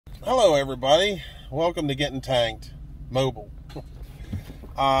Hello everybody, welcome to Getting Tanked Mobile.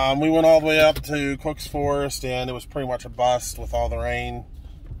 We went all the way up to Cook's Forest and it was pretty much a bust with all the rain,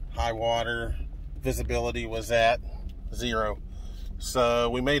 high water, visibility was at 0. So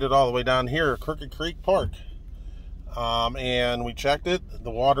we made it all the way down here at Crooked Creek Park. And we checked it,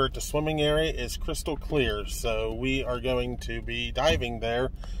 the water at the swimming area is crystal clear. So we are going to be diving there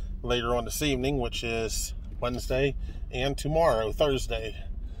later on this evening, which is Wednesday, and tomorrow, Thursday.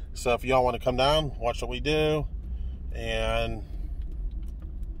 So if y'all want to come down, watch what we do, and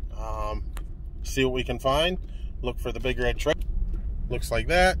see what we can find. Look for the big red truck. Looks like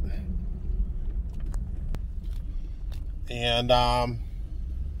that. And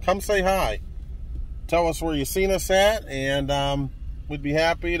come say hi. Tell us where you seen us at, and we'd be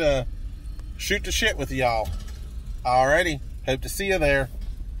happy to shoot the shit with y'all. Alrighty, hope to see you there.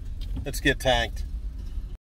 Let's get tanked.